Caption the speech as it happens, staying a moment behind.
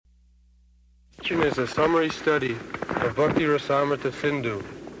Is a summary study of Bhakti Rasamrita Sindhu,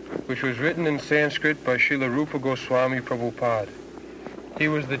 which was written in Sanskrit by Srila Rupa Goswami Prabhupada. He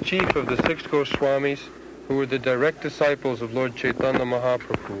was the chief of the 6 Goswamis, who were the direct disciples of Lord Chaitanya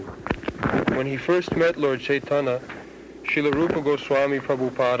Mahaprabhu. When he first met Lord Chaitanya, Srila Rupa Goswami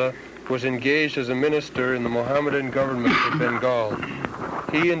Prabhupada was engaged as a minister in the Mohammedan government of Bengal.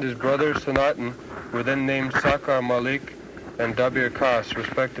 He and his brother Sanatan were then named Sakar Malik and Dabir Khas,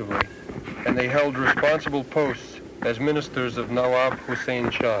 respectively, and they held responsible posts as ministers of Nawab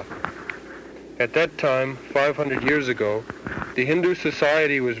Hussain Shah. At that time, 500 years ago, the Hindu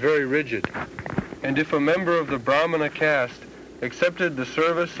society was very rigid, and if a member of the Brahmana caste accepted the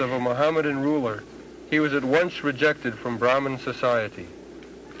service of a Mohammedan ruler, he was at once rejected from Brahmin society.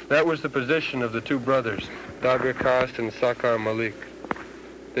 That was the position of the 2 brothers, Dabir Khas and Sakar Malik.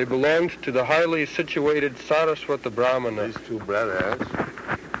 They belonged to the highly situated Saraswata Brahmana. These 2 brothers,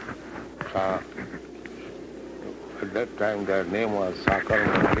 at that time their name was Sakar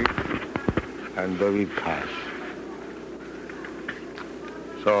Malik and David Khas.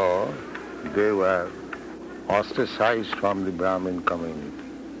 So they were ostracized from the Brahmin community.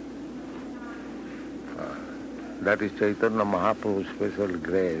 That is Chaitanya Mahaprabhu's special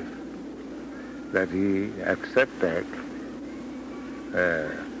grace, that he accepted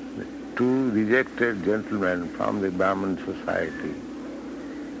 2 rejected gentlemen from the Brahmin society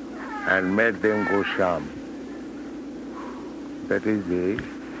and made them Goswami. That is the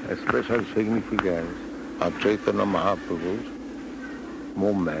special significance of Chaitanya Mahaprabhu's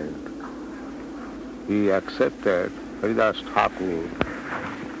movement. He accepted Haridas Thakur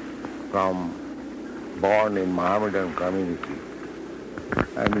born in Mohammedan community,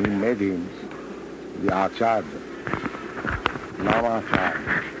 and he made him the Acharya,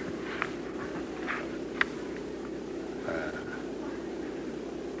 Namacharya.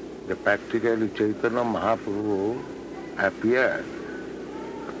 Practically Chaitanya Mahaprabhu appeared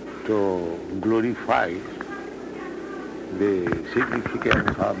to glorify the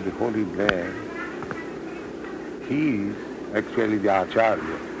significance of the holy name. He is actually the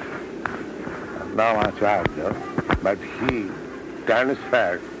Acharya, Namacharya, but he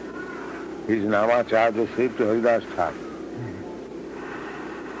transferred his Namacharya-ship to Haridas Thakur.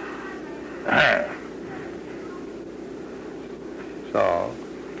 So,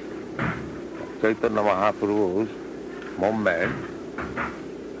 Chaitanya Mahaprabhu's movement,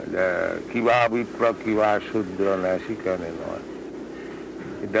 Kiva Vipra, Kiva Shudra, Nasika, and all.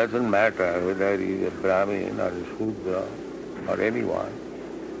 It doesn't matter whether he is a Brahmin or a Shudra or anyone.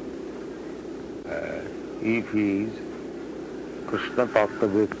 If he is Krishna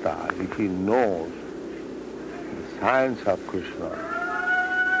Tattva-vitta, if he knows the science of Krishna,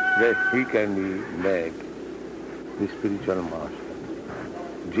 then he can be made the spiritual master.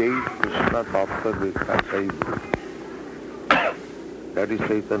 Jai Krishna Tattva-vitta Saivu. That is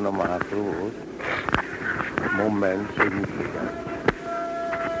Chaitanya Mahaprabhu's movement significance.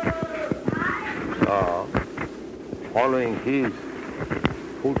 So, following his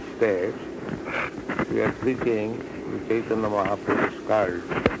footsteps, we are preaching the Chaitanya Mahaprabhu's cult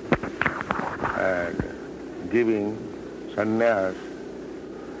and giving sannyas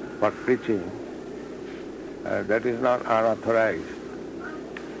for preaching. That is not unauthorized.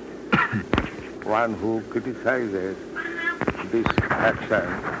 One who criticizes this action,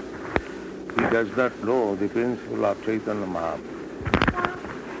 he does not know the principle of Chaitanya Mahaprabhu.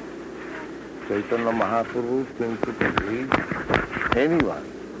 Chaitanya Mahaprabhu's principle is anyone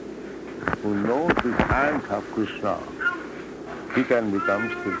who knows the science of Krishna, he can become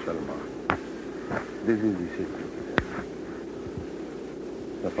spiritual master. This is the significance.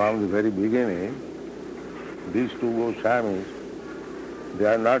 So from the very beginning, these 2 Goswamis, they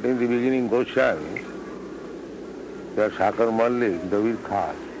are not in the beginning Goswamis. They are Sakar Malik, David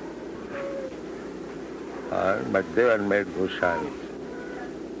Khas. But they were made Goswamis.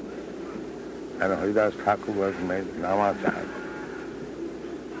 And Haridas Thakur was made Namacharya.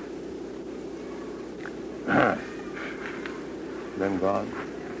 Then gone.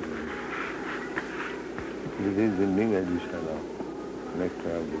 This is the new edition of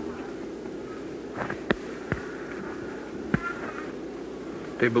Nectar of Devotion.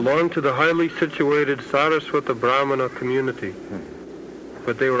 They belonged to the highly situated Saraswata Brahmana community,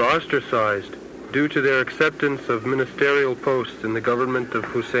 but they were ostracized due to their acceptance of ministerial posts in the government of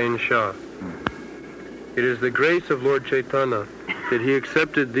Hussain Shah. It is the grace of Lord Chaitanya that he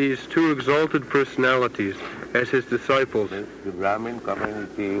accepted these 2 exalted personalities as his disciples. The Brahmin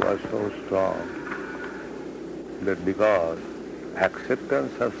community was so strong that because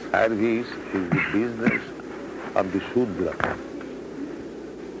acceptance of service is the business of the Shudra,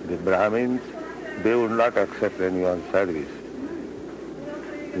 the Brahmins they would not accept anyone's service.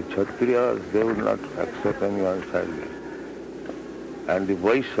 The Kshatriyas, they would not accept anyone's service. And the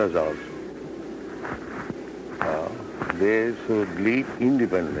Vaishyas also. They should live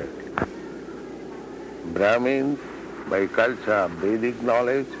independently. Brahmins, by culture, Vedic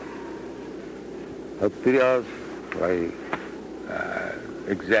knowledge. Kshatriyas, by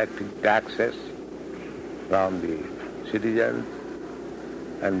exacting taxes from the citizens.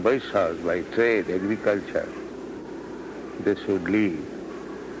 And Vaishyas, by trade, agriculture. They should live.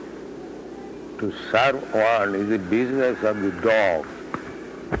 To serve one is the business of the dog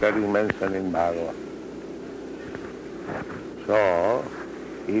that is mentioned in Bhagavad. So,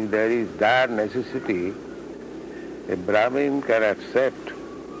 if there is dire necessity, a Brahmin can accept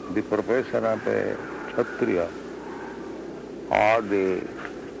the profession of a Kshatriya or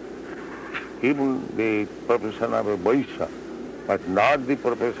even the profession of a Vaishya, but not the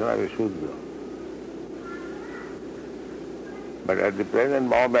profession of a Shudra. But at the present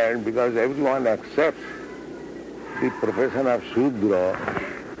moment, because everyone accepts the profession of Shudra,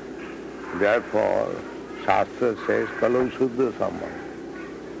 therefore Shastra says, Kalau Shudra Samman.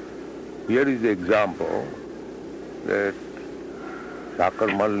 Here is the example that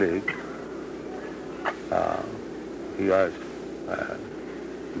Shakar Malik, he was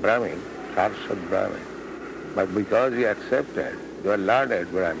Brahmin, Sarsad Brahmin. But because he accepted, they were learned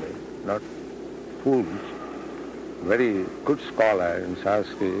Brahmin, not fools, very good scholar in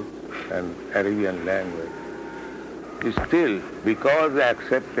Sanskrit and Arabian language. Still, because they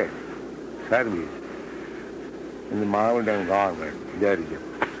accepted service in the Mohammedan government, there is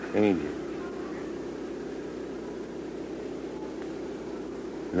in Egypt.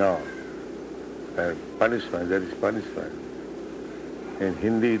 No. Punishment, there is punishment. In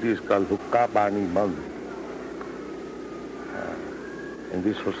Hindi it is called hukka pani band. In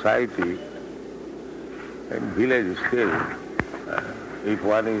this society, in village still, if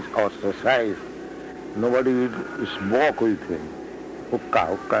one is ostracized, nobody will smoke with him.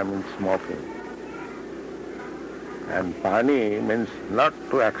 Hukka means smoking. And pani means not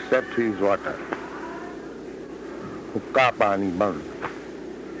to accept his water. Hukka pani band.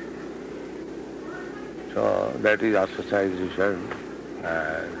 So that is ostracization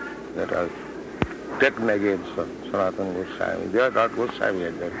that was taken against Sanatana Goswami. They are not Goswami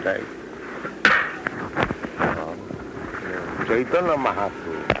at that time. Chaitanya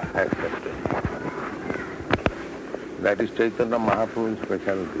Mahaprabhu accepted. That is Chaitanya Mahaprabhu's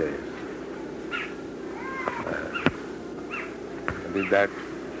special place. With that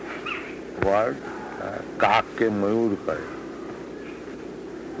word, kaak ke mayur kare.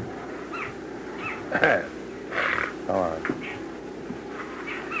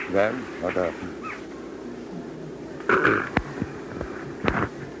 Then what happened?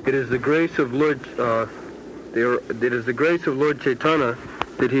 It is the grace of Lord Chaitanya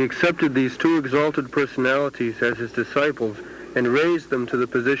that he accepted these two exalted personalities as his disciples and raised them to the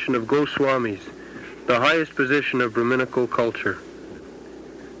position of Goswamis, the highest position of Brahminical culture.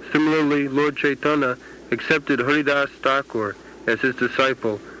 Similarly, Lord Chaitanya accepted Haridas Thakur as his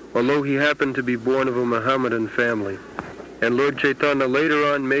disciple, although he happened to be born of a Mohammedan family. And Lord Chaitanya later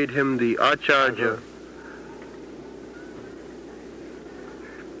on made him the Acharya.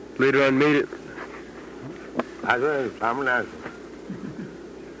 Later on made it.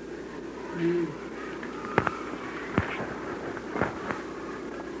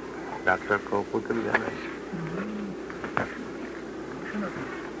 Doctor ko putri jana.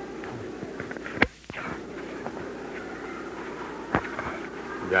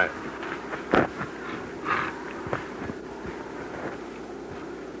 Jai.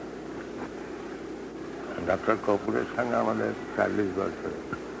 Dr. Kapoor's sanga আমাদের 40 বছর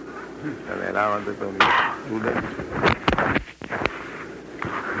তাহলে এরা আমাদের তো student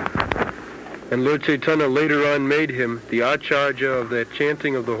And Lord Chaitanya later on made him the Acharya of the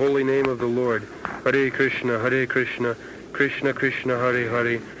chanting of the holy name of the Lord. Hare Krishna, Krishna Krishna, Hare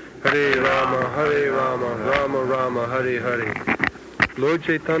Hare, Hare Rama, Rama Rama, Hare Hare. Lord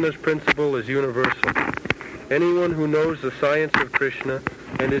Chaitanya's principle is universal. Anyone who knows the science of Krishna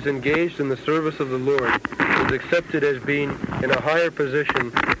and is engaged in the service of the Lord is accepted as being in a higher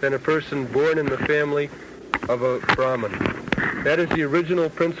position than a person born in the family of a Brahmin. That is the original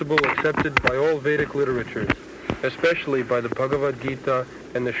principle accepted by all Vedic literatures, especially by the Bhagavad Gita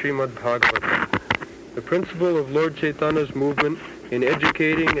and the Srimad Bhagavatam. The principle of Lord Chaitanya's movement in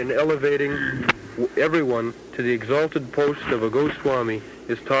educating and elevating everyone to the exalted post of a Goswami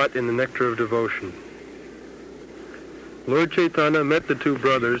is taught in the Nectar of Devotion. Lord Chaitanya met the two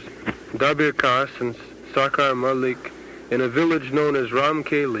brothers, Dabir Kas and Sakar Malik, in a village known as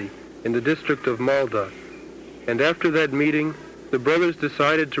Ramkeli in the district of Malda, and after that meeting, the brothers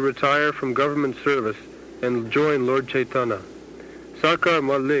decided to retire from government service and join Lord Chaitanya. Sakar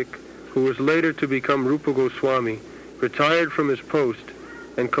Malik, who was later to become Rupa Goswami, retired from his post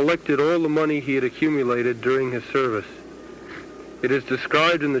and collected all the money he had accumulated during his service. It is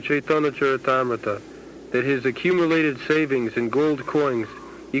described in the Chaitanya Charitamrita that his accumulated savings in gold coins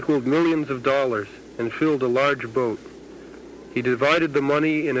equaled millions of dollars and filled a large boat. He divided the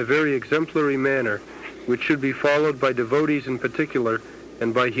money in a very exemplary manner, which should be followed by devotees in particular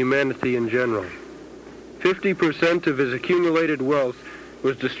and by humanity in general. 50% of his accumulated wealth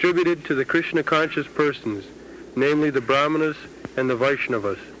was distributed to the Krishna-conscious persons, namely the Brahmanas and the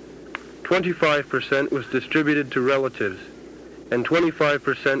Vaishnavas. 25% was distributed to relatives, and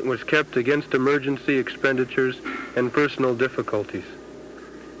 25% was kept against emergency expenditures and personal difficulties.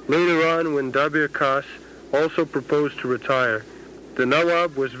 Later on, when Dabir Khas also proposed to retire, the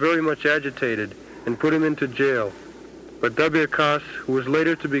Nawab was very much agitated and put him into jail. But Dabir Khas, who was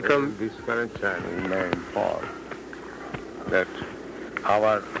later to become... This connection may inform that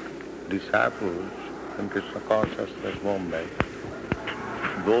our disciples in Krishna consciousness movement,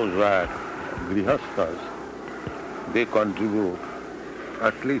 those who are grihasthas, they contribute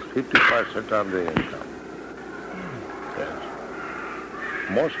at least 50% of the income. Yes.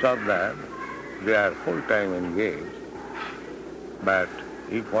 Most of them, they are full-time engaged, but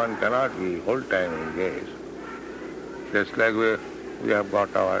if one cannot be full-time engaged, just like we have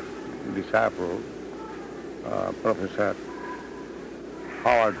got our disciple, Professor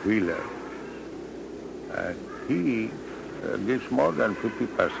Howard Wheeler, and he gives more than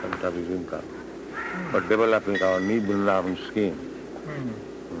 50% of his income for developing our Ni Vrindavan scheme.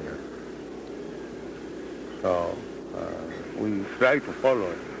 Yes. So we try to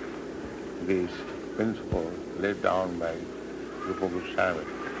follow this principle laid down by Rupa Goswami.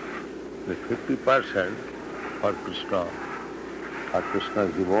 The 50% for Krishna, for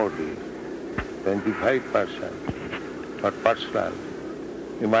Krishna's devotees, 25% for personal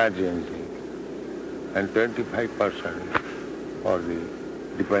emergency, and 25% for the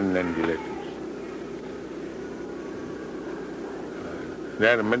dependent relatives.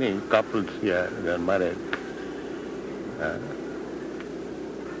 There are many couples here, they are married.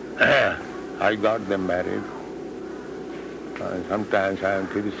 I got them married. Sometimes I am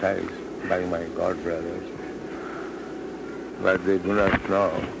criticized by my godbrothers, but they do not know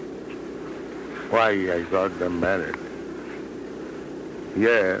why I got them married.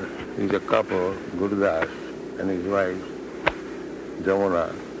 Here is a couple, Gurudas and his wife,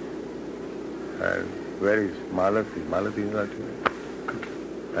 Jamuna. And where is Malati? Malati is not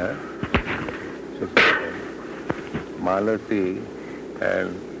here. Malati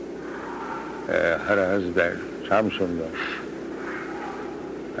and her husband, Shamsundar,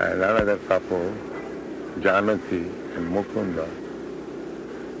 and another couple, Janaki and Mukunda.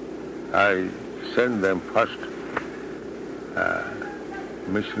 I sent them first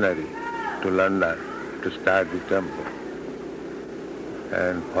missionary to London to start the temple.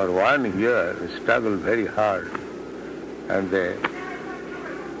 And for 1 year, they struggled very hard. And they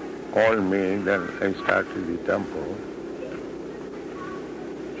called me, then I started the temple.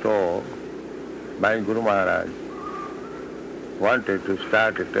 So, my Guru Maharaj wanted to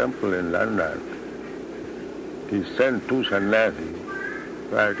start a temple in London. He sent 2 sannyasis,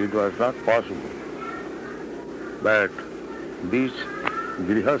 but it was not possible. But these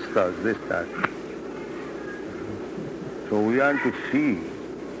grihasthas, they started. So we want to see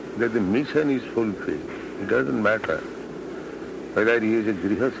that the mission is fulfilled. It doesn't matter whether he is a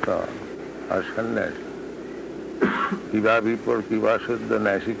grihastha or sannyasi. Kiva vipur kiva suddha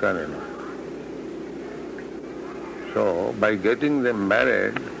nasikanena. So by getting them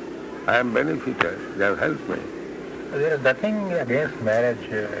married, I am benefited. They have helped me. There is nothing against marriage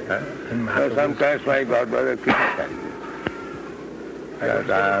in Mahaprabhu. So sometimes my godbrother criticizes that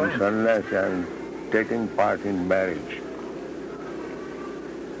I am sannyasi, I am taking part in marriage.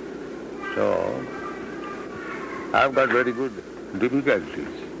 So I've got very good difficulties.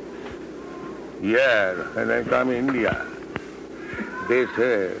 Here, when I come India, they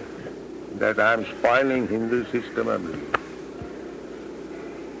say that I am spoiling Hindu system of living.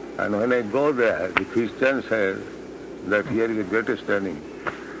 And when I go there, the Christian says that here is the greatest enemy.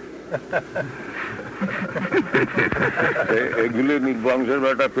 Egulo nirbamsar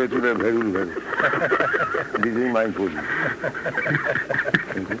bata pechure bherul bheru. This is my position.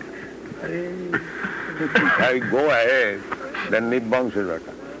 If I go ahead, then nirbamsar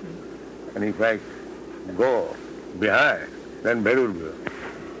bata. And if I go behind, then bherul bheru.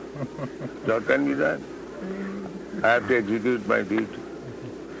 So what can be done? I have to execute my duty.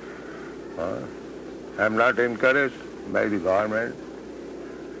 I'm not encouraged by the government,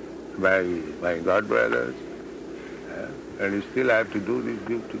 by my God brothers, and still I have to do this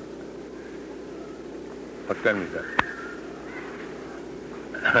duty. What can be done?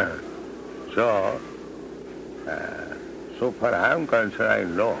 So far I am concerned, I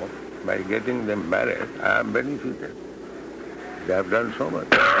know, by getting them married, I am benefited. They have done so much.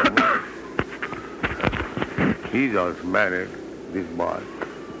 He is also married, this boy.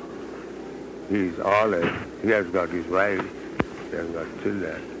 He has got his wife, he has got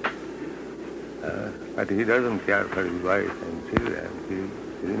children. But he doesn't care for his wife and children. He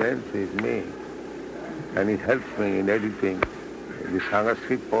remains with me. And he helps me in editing the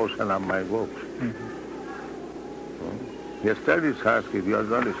Sanskrit portion of my books. Mm-hmm. He has studied Sanskrit. He was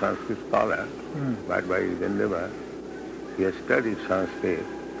not a Sanskrit scholar, but by his endeavor, he has studied Sanskrit.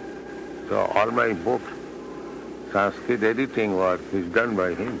 So all my books, Sanskrit editing work is done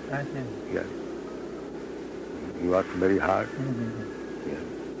by him. I see. Yes. He worked very hard. Mm-hmm. Yes.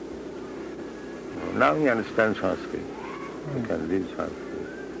 Now he understands Sanskrit. He can read Sanskrit.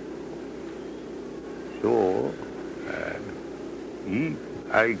 So, if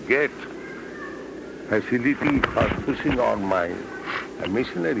I get facility for pushing on my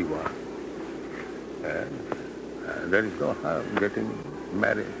missionary work, there is no harm getting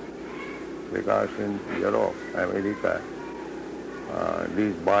married. Because in Europe, America,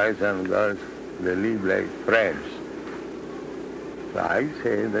 these boys and girls, they live like friends. So I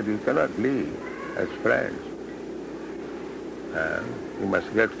say that you cannot live as friends. You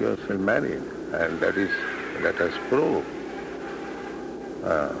must get yourself married, and that is proof.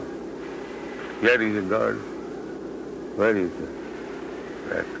 Here is a girl. Where is it?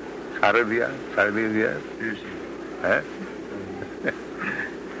 That Saradiya? Saradiya? Huh?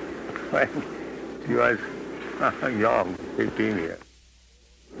 She was young, 15 years.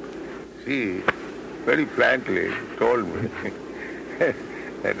 She very frankly told me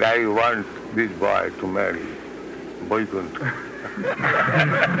that I want this boy to marry Vaikuntha.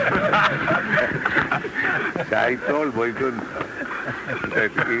 So I told Vaikuntha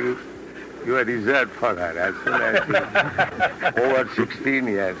that you are reserved for her. As soon as she's over 16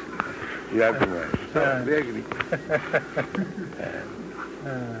 years, you have to marry. So they agree.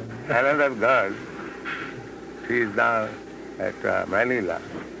 Another girl, she is now at Manila.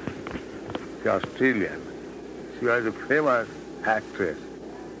 She is Australian. She was a famous actress.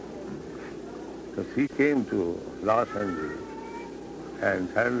 So she came to Los Angeles and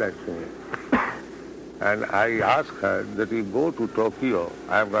surrendered to me. And I asked her that you go to Tokyo,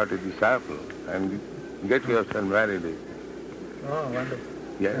 I've got a disciple, and get yourself married. Oh, wonderful.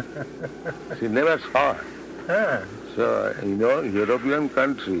 Yes. She never saw her. Ah, So, European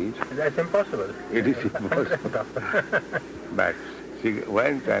countries, that's impossible. it is impossible. But she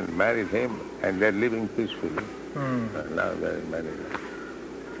went and married him, and they're living peacefully. Now they're married.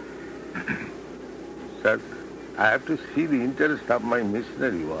 So, I have to see the interest of my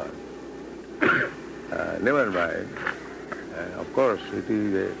missionary work. Never mind. Of course, it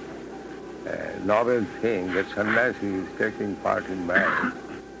is a novel thing that sannyasi is taking part in marriage.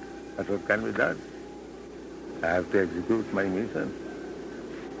 But what can be done? I have to execute my mission.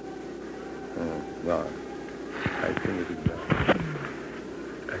 God, I think it is done.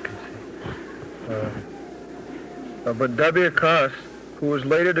 I can see. But Dabir Khas, who was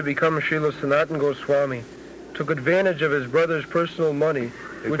later to become Srila Sanatan Goswami, took advantage of his brother's personal money,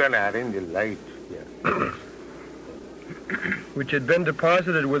 You can arrange a light here. which had been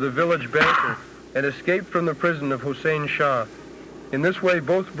deposited with a village banker, and escaped from the prison of Hussain Shah. In this way,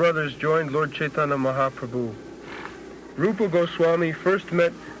 both brothers joined Lord Chaitanya Mahaprabhu. Rupa Goswami first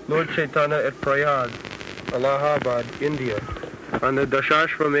met Lord Chaitanya at Prayag, Allahabad, India, on the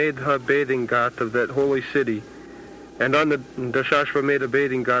Dashashvamedha bathing ghat of that holy city. And on the Dashashvamedha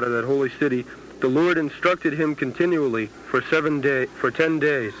bathing ghat of that holy city, the Lord instructed him continually for 10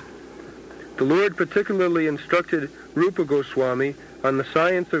 days. The Lord particularly instructed Rupa Goswami on the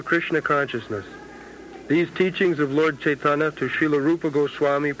science of Krishna consciousness. These teachings of Lord Chaitanya to Srila Rupa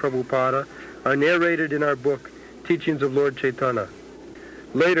Goswami Prabhupada are narrated in our book, Teachings of Lord Chaitanya.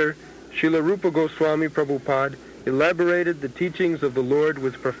 Later, Srila Rupa Goswami Prabhupada elaborated the teachings of the Lord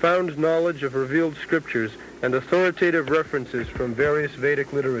with profound knowledge of revealed scriptures and authoritative references from various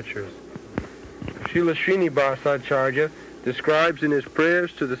Vedic literatures. Srila Srinivasa Acharya describes in his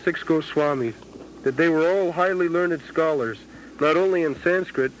prayers to the 6 Goswamis that they were all highly learned scholars, not only in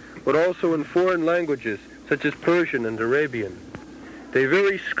Sanskrit, but also in foreign languages, such as Persian and Arabian. They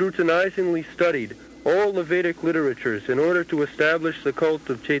very scrutinizingly studied all the Vedic literatures in order to establish the cult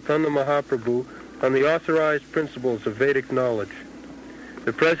of Chaitanya Mahaprabhu on the authorized principles of Vedic knowledge.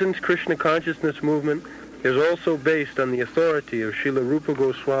 The present Krishna consciousness movement is also based on the authority of Srila Rupa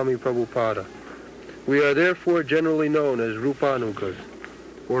Goswami Prabhupada. We are therefore generally known as Rupanugas,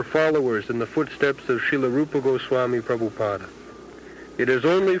 or followers in the footsteps of Srila Rupa Goswami Prabhupada. It is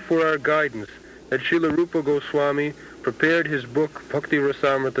only for our guidance that Srila Rupa Goswami prepared his book Bhakti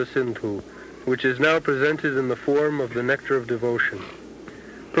Rasamrita Sindhu, which is now presented in the form of the Nectar of Devotion.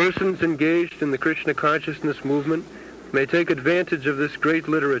 Persons engaged in the Krishna consciousness movement may take advantage of this great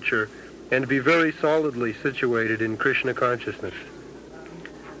literature and be very solidly situated in Krishna consciousness.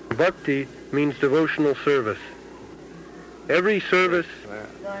 Bhakti means devotional service. Every service...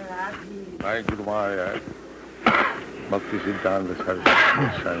 My Guru Maharaj, Bhakti Siddhanta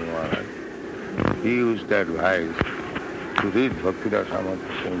Saraswati Swami Maharaj, he used to advise to read Bhakti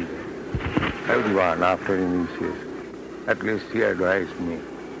Rasamrita Sindhu. Everyone after initiation. At least he advised me.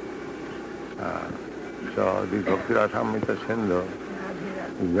 So the Bhakti Rasamrita Sindhu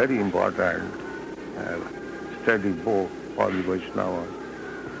is very important study book for the Vaishnava.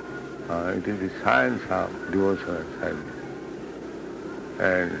 It is the science of devotional service.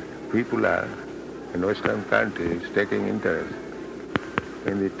 And people are in Western countries taking interest.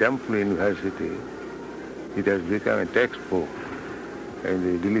 In the Temple University, it has become a textbook in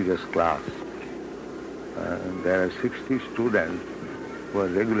the religious class. There are 60 students who are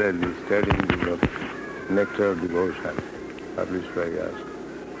regularly studying the book Nectar of Devotion, published by us.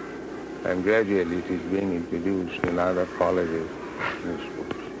 And gradually it is being introduced in other colleges and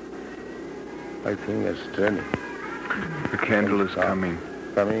schools. I think it's training. The candle is coming.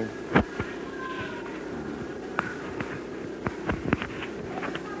 Coming.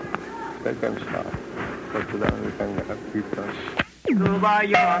 They can start. But then we can have people.